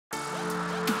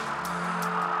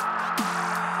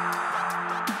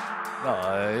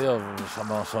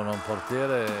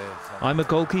I'm a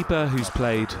goalkeeper who's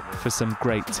played for some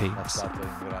great teams.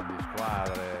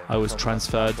 I was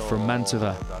transferred from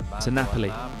Mantova to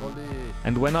Napoli,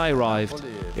 and when I arrived,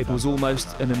 it was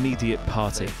almost an immediate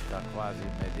party.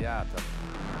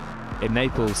 In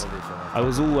Naples, I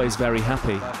was always very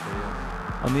happy.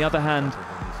 On the other hand,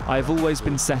 I have always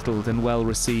been settled and well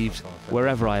received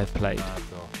wherever I have played,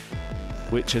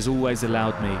 which has always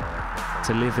allowed me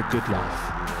to live a good life.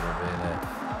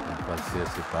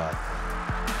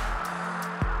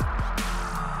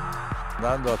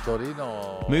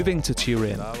 Moving to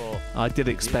Turin, I did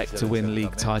expect to win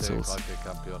league titles,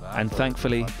 and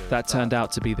thankfully that turned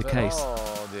out to be the case.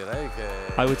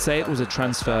 I would say it was a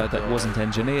transfer that wasn't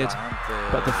engineered,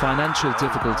 but the financial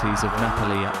difficulties of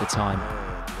Napoli at the time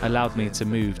allowed me to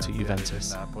move to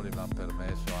Juventus.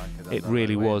 It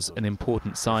really was an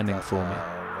important signing for me,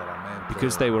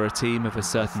 because they were a team of a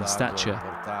certain stature,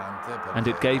 and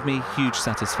it gave me huge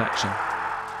satisfaction.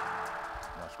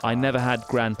 I never had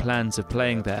grand plans of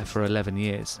playing there for 11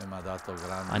 years.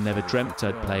 I never dreamt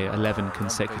I'd play 11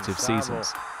 consecutive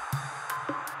seasons.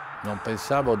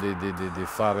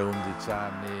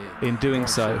 In doing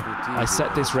so, I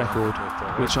set this record,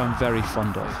 which I'm very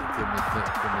fond of,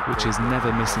 which is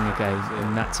never missing a game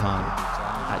in that time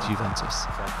at Juventus.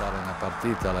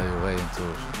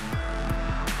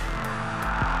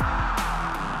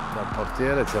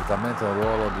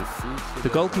 The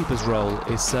goalkeeper's role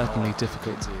is certainly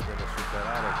difficult,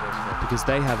 because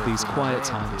they have these quiet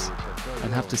times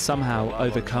and have to somehow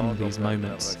overcome these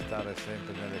moments.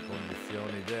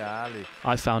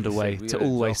 I found a way to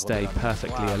always stay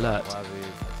perfectly alert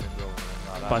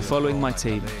by following my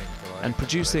team and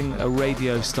producing a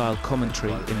radio-style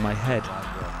commentary in my head,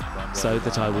 so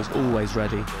that I was always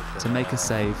ready to make a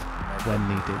save when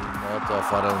needed.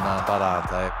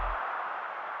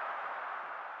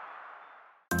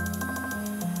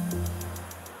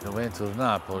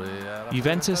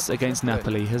 Juventus against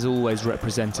Napoli has always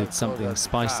represented something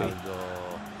spicy.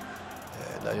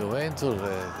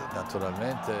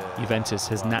 Juventus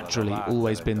has naturally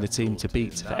always been the team to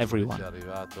beat for everyone.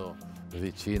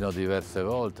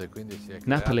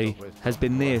 Napoli has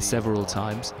been near several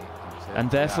times, and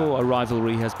therefore a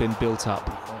rivalry has been built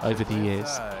up over the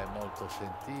years.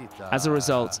 As a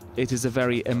result, it is a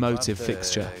very emotive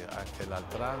fixture.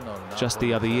 Just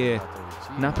the other year,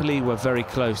 Napoli were very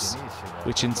close,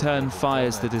 which in turn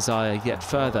fires the desire yet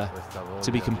further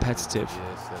to be competitive,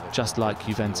 just like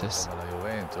Juventus.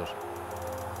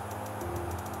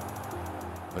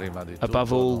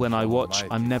 Above all, when I watch,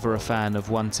 I'm never a fan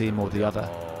of one team or the other.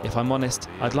 If I'm honest,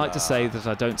 I'd like to say that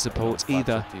I don't support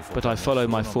either, but I follow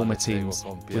my former teams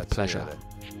with pleasure.